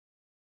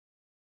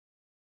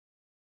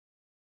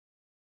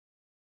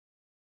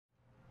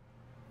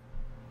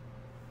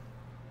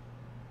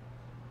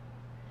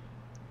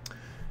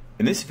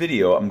In this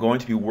video, I'm going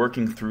to be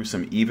working through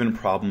some even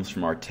problems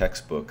from our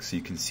textbook so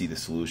you can see the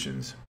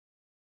solutions.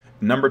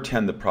 Number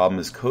 10, the problem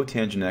is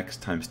cotangent x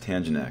times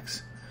tangent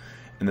x.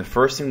 And the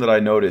first thing that I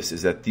notice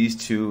is that these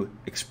two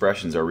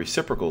expressions are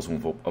reciprocals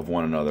of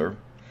one another.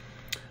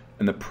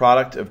 And the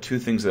product of two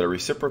things that are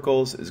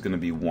reciprocals is going to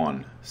be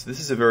 1. So this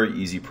is a very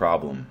easy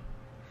problem.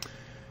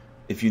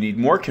 If you need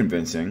more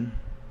convincing,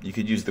 you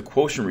could use the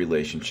quotient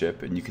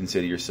relationship and you can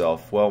say to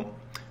yourself, well,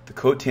 the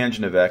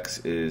cotangent of x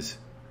is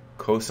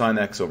cosine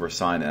x over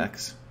sine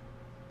x,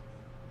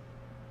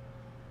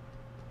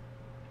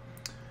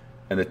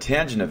 and the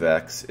tangent of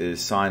x is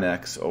sine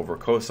x over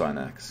cosine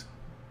x.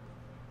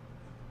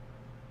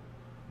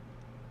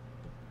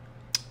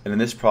 And in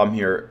this problem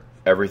here,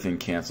 everything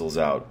cancels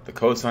out. The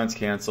cosines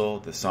cancel,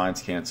 the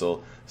sines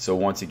cancel, so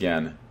once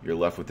again, you're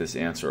left with this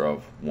answer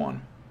of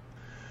 1.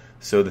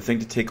 So the thing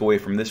to take away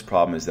from this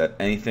problem is that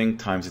anything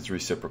times its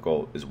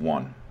reciprocal is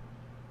 1.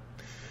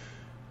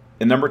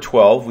 In number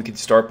 12, we could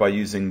start by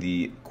using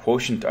the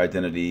quotient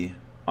identity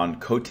on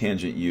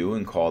cotangent u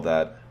and call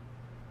that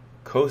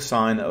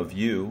cosine of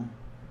u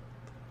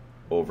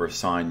over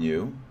sine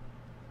u.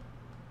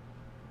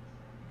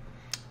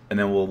 And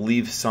then we'll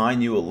leave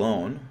sine u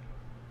alone,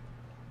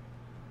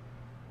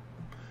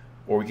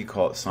 or we could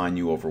call it sine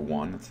u over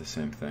 1, it's the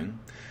same thing.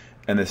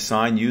 And the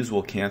sine u's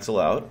will cancel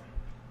out,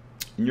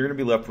 and you're going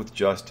to be left with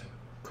just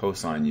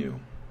cosine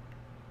u.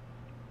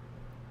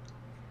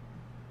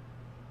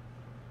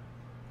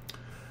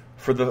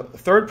 For the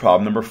third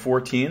problem, number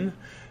 14,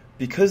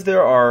 because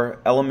there are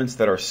elements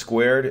that are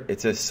squared,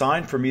 it's a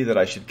sign for me that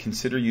I should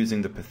consider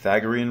using the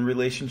Pythagorean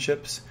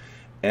relationships.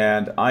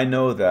 And I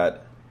know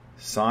that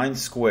sine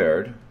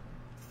squared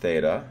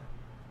theta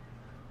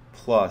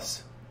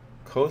plus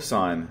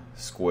cosine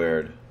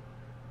squared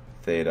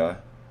theta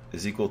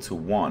is equal to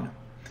 1.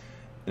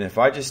 And if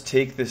I just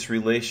take this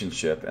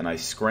relationship and I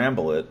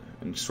scramble it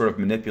and sort of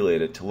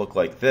manipulate it to look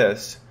like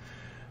this,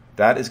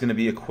 that is going to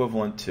be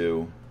equivalent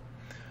to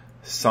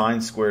sine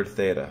squared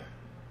theta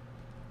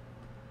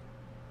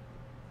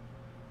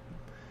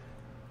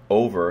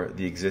over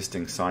the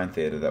existing sine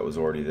theta that was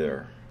already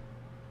there.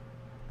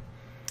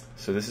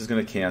 So this is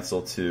going to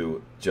cancel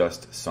to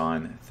just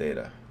sine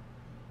theta.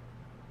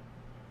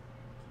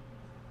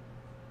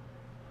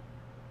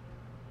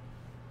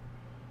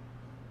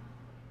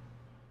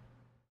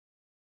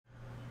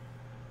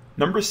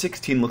 Number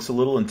 16 looks a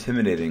little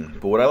intimidating,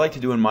 but what I like to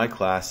do in my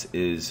class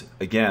is,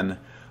 again,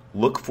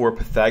 look for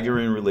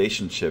Pythagorean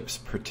relationships,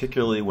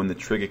 particularly when the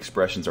trig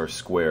expressions are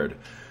squared.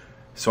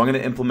 So I'm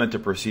going to implement a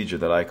procedure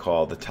that I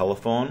call the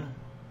telephone,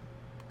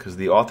 because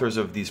the authors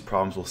of these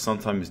problems will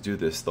sometimes do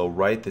this. They'll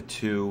write the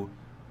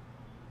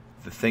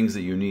things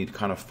that you need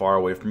kind of far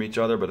away from each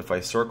other, but if I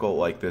circle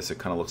like this, it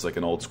kind of looks like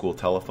an old school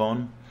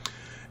telephone.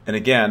 And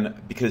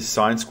again, because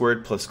sine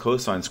squared plus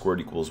cosine squared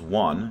equals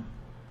 1,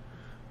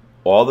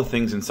 all the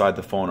things inside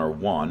the phone are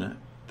 1.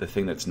 The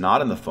thing that's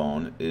not in the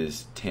phone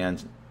is tan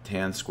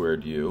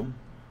squared u,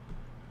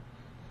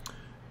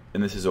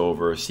 and this is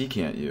over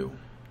secant u.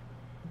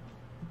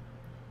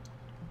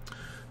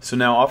 So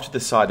now off to the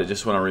side, I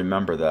just want to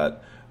remember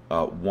that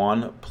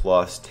 1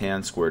 plus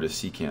tan squared is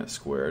secant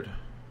squared.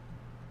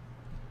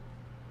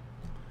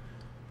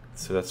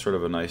 So that's sort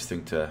of a nice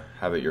thing to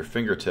have at your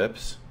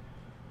fingertips.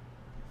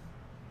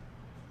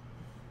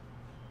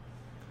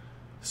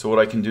 So what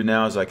I can do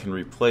now is I can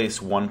replace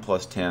 1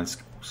 plus tan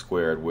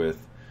squared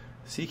with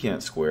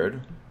secant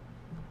squared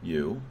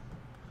u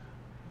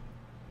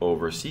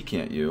over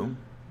secant u,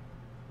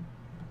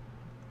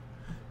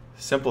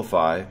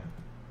 simplify,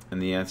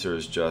 and the answer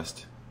is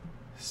just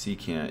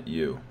secant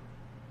u.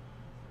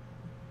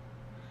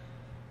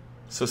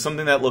 So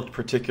something that looked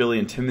particularly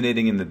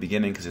intimidating in the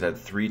beginning because it had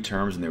 3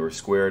 terms and they were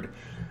squared,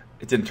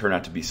 it didn't turn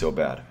out to be so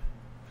bad.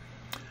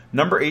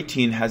 Number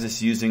 18 has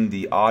us using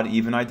the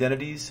odd-even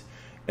identities,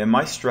 and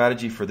my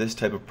strategy for this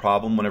type of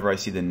problem, whenever I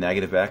see the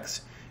negative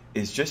x,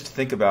 is just to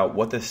think about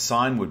what the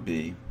sign would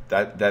be,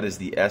 that is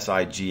the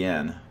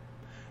SIGN,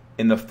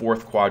 in the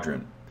fourth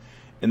quadrant.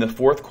 In the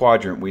fourth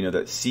quadrant, we know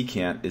that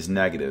secant is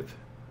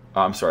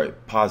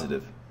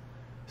positive.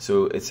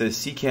 So it says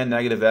secant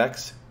negative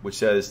x, which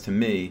says to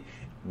me,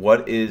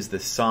 what is the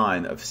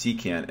sign of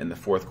secant in the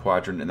fourth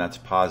quadrant, and that's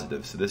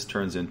positive. So this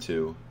turns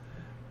into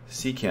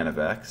secant of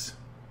x.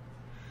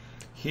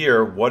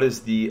 Here, what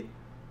is the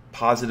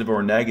positive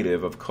or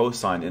negative of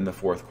cosine in the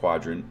fourth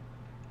quadrant,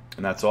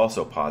 and that's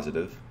also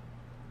positive.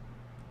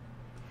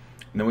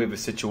 And then we have a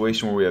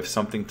situation where we have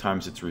something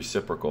times its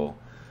reciprocal,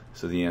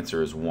 so the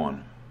answer is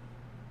 1.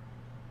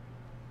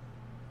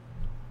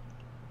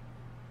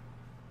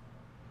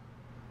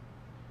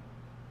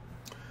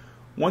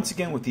 Once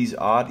again, with these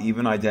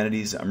odd-even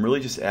identities, I'm really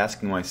just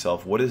asking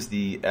myself, what is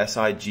the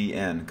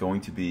SIGN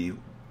going to be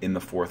in the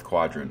fourth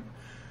quadrant?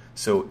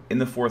 So in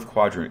the fourth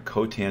quadrant,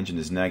 cotangent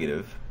is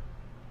negative.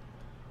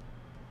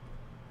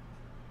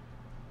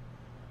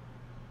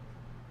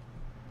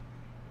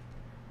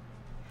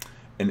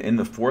 And in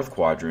the fourth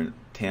quadrant,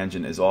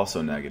 tangent is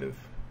also negative.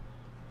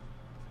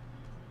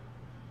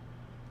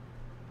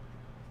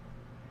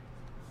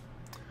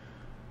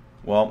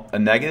 Well, a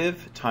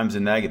negative times a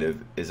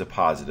negative is a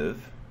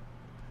positive,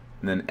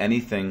 and then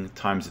anything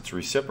times its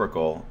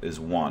reciprocal is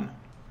 1.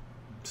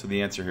 So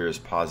the answer here is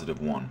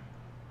positive 1.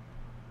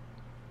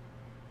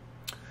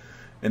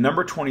 In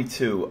number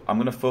 22, I'm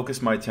going to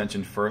focus my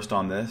attention first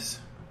on this.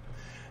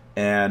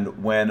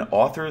 And when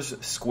authors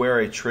square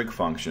a trig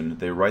function,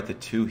 they write the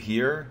 2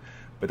 here,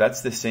 but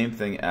that's the same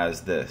thing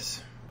as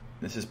this.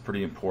 This is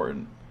pretty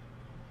important.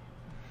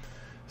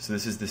 So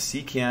this is the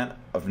secant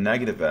of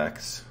negative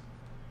x,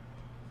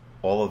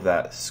 all of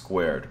that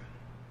squared,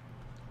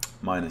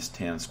 minus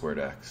tan squared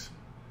x.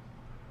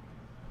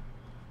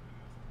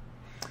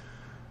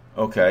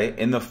 Okay,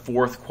 in the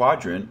fourth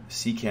quadrant,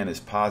 secant is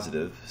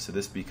positive, so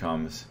this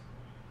becomes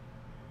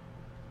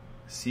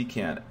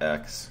secant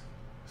x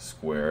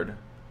squared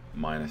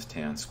minus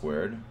tan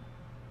squared.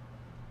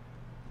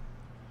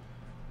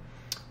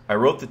 I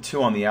wrote the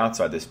 2 on the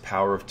outside, this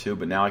power of 2,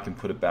 but now I can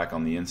put it back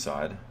on the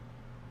inside.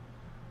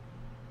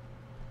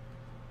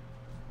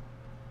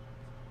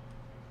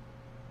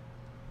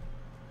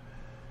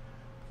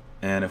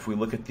 And if we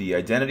look at the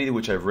identity,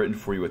 which I've written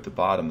for you at the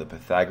bottom, the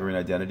Pythagorean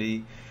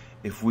identity,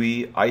 if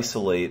we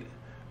isolate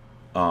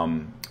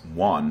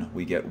 1,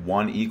 we get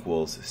 1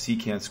 equals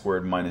secant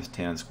squared minus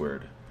tan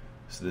squared.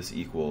 So this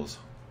equals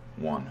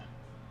 1.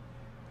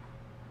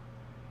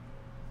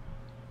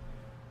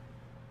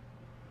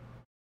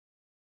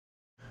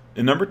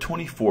 In number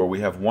 24, we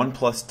have 1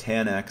 plus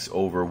tan x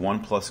over 1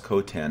 plus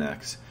cotan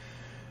x.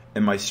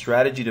 And my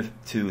strategy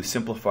to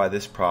simplify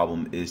this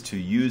problem is to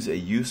use a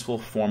useful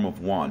form of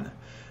 1.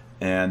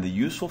 And the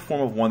useful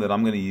form of 1 that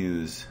I'm going to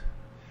use,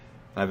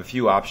 I have a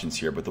few options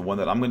here, but the one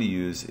that I'm going to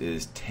use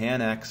is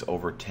tan x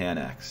over tan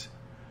x.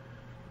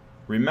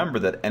 Remember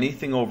that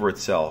anything over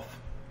itself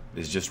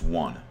is just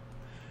 1.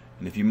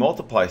 And if you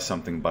multiply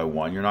something by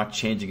 1, you're not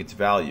changing its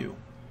value.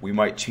 We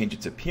might change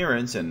its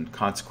appearance and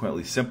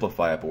consequently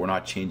simplify it, but we're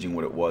not changing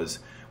what it was,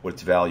 what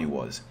its value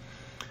was.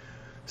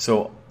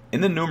 So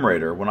in the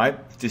numerator, when I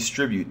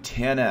distribute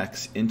tan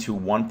x into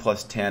 1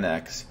 plus tan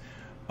x,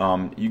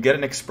 you get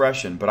an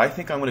expression, but I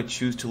think I'm going to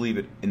choose to leave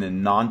it in a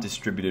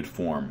non-distributed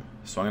form.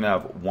 So I'm going to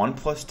have 1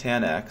 plus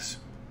tan x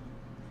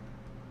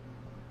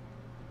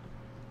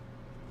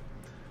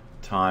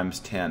times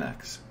tan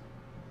x.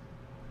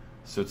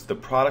 So it's the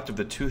product of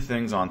the 2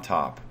 things on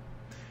top.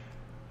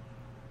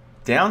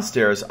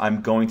 Downstairs,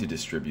 I'm going to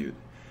distribute.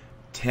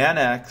 Tan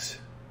x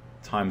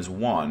times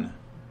 1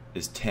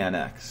 is tan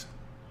x.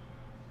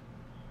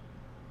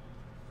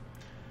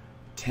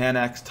 Tan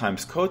x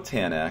times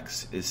cotan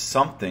x is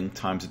something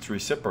times its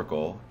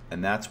reciprocal,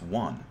 and that's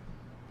 1.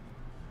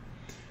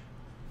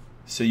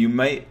 So you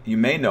may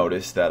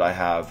notice that I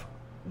have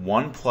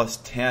 1 plus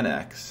tan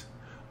x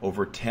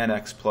over tan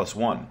x plus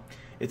 1.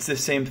 It's the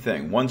same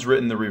thing. One's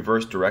written the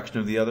reverse direction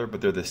of the other,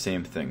 but they're the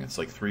same thing. It's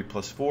like 3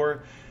 plus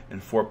 4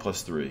 and 4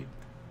 plus 3.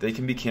 They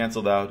can be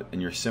canceled out, and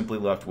you're simply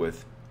left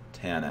with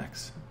tan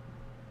x.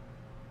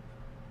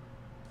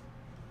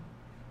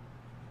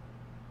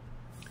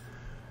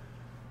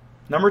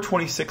 Number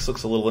 26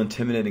 looks a little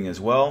intimidating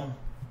as well,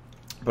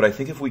 but I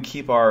think if we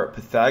keep our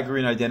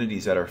Pythagorean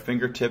identities at our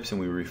fingertips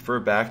and we refer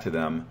back to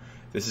them,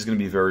 this is going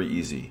to be very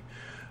easy.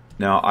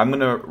 Now I'm going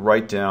to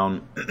write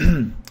down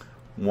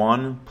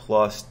 1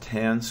 plus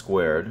tan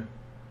squared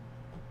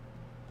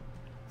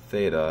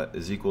theta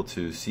is equal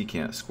to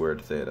secant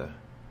squared theta.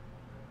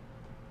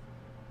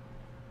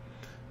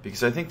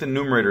 Because I think the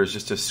numerator is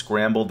just a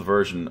scrambled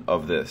version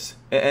of this,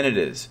 and it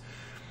is.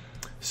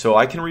 So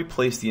I can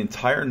replace the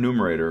entire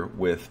numerator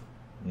with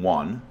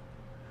 1,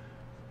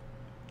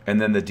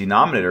 and then the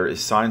denominator is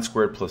sine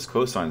squared plus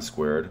cosine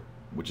squared,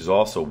 which is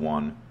also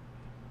 1.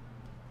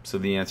 So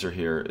the answer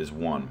here is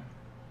 1.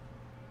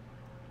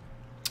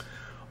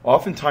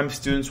 Oftentimes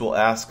students will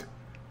ask,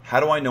 how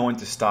do I know when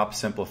to stop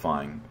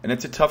simplifying? And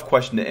it's a tough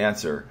question to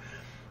answer,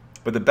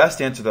 but the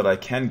best answer that I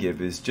can give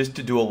is just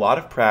to do a lot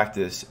of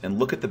practice and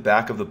look at the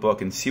back of the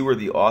book and see where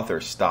the author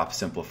stops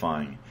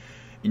simplifying.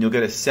 And you'll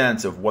get a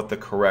sense of what the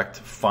correct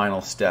final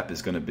step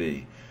is going to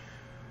be.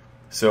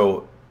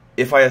 So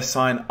if I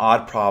assign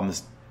odd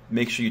problems,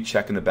 make sure you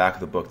check in the back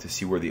of the book to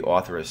see where the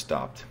author has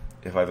stopped.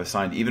 If I've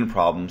assigned even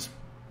problems,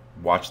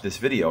 watch this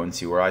video and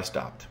see where I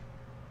stopped.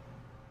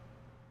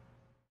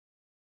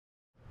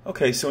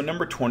 Okay, so in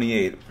number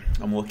 28,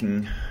 I'm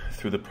looking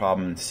through the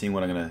problem and seeing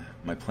what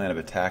my plan of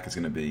attack is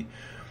going to be.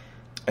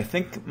 I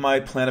think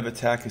my plan of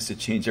attack is to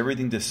change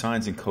everything to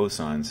sines and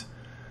cosines.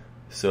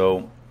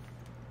 So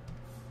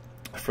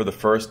for the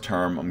first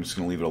term, I'm just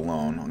going to leave it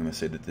alone. I'm going to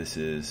say that this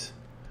is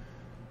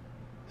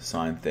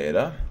sine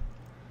theta.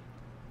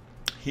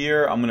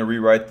 Here, I'm going to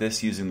rewrite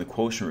this using the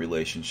quotient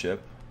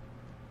relationship.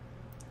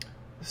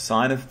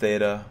 Sine of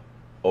theta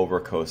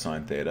over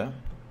cosine theta.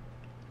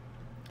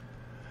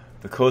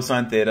 The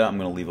cosine theta I'm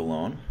going to leave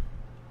alone.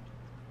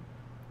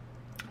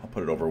 I'll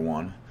put it over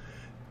 1.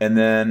 And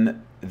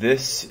then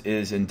this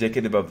is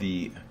indicative of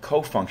the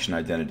cofunction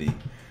identity,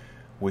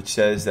 which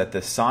says that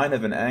the sine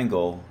of an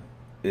angle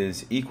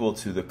is equal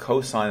to the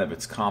cosine of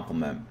its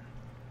complement.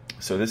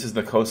 So this is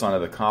the cosine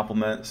of the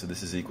complement, so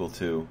this is equal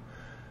to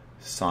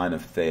sine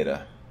of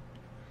theta.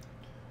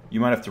 You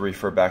might have to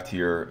refer back to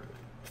your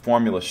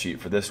formula sheet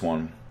for this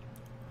one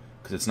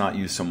because it's not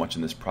used so much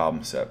in this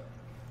problem set.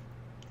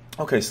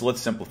 Okay, so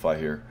let's simplify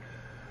here.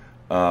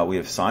 We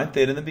have sine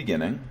theta in the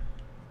beginning.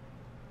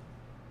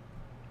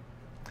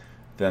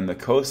 Then the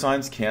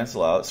cosines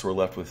cancel out, so we're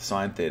left with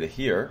sine theta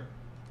here,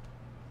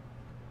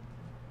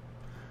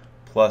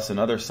 plus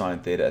another sine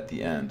theta at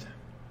the end.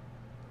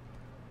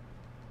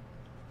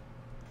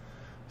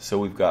 So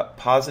we've got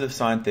positive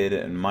sine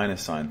theta and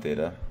minus sine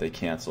theta. They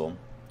cancel.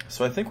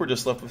 So I think we're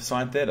just left with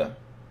sine theta.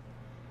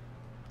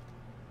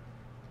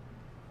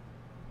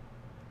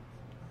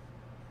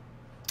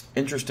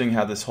 Interesting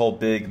how this whole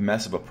big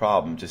mess of a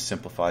problem just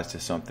simplifies to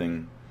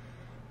something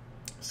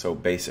so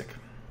basic.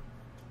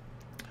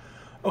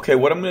 Okay,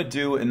 what I'm going to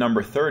do in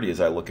number 30 as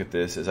I look at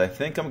this is I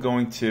think I'm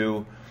going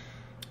to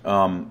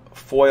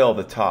FOIL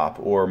the top,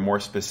 or more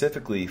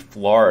specifically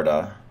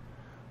Florida.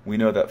 We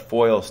know that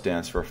FOIL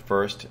stands for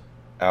first,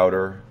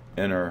 outer,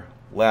 inner,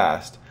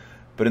 last.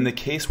 But in the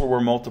case where we're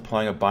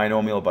multiplying a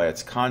binomial by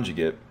its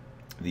conjugate,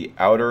 the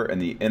outer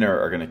and the inner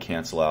are going to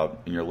cancel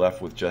out, and you're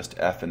left with just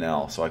f and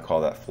l, so I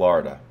call that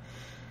Florida.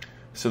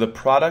 So the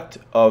product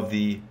of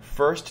the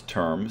first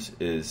terms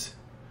is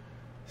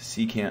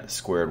secant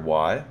squared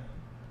y,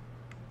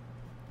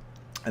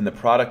 and the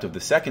product of the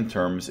second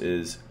terms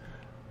is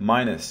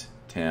minus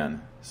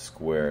tan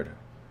squared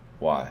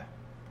y.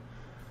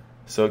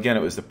 So again,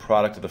 it was the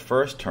product of the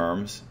first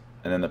terms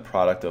and then the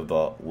product of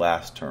the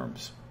last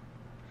terms.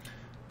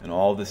 And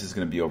all of this is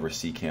going to be over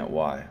secant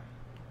y.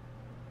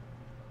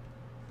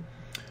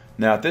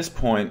 Now at this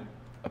point,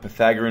 a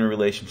Pythagorean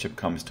relationship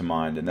comes to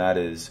mind, and that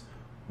is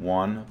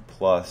 1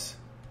 plus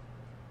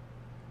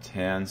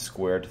tan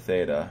squared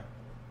theta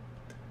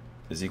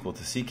is equal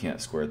to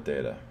secant squared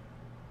theta.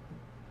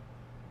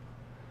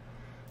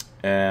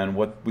 And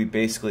what we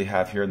basically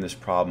have here in this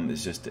problem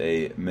is just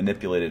a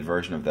manipulated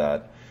version of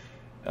that.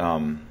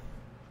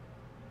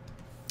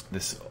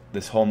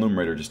 This whole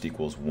numerator just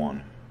equals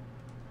 1.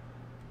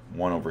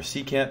 1 over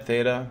secant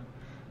theta,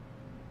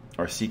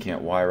 or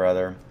secant y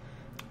rather,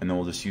 and then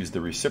we'll just use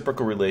the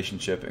reciprocal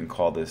relationship and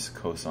call this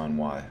cosine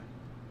y.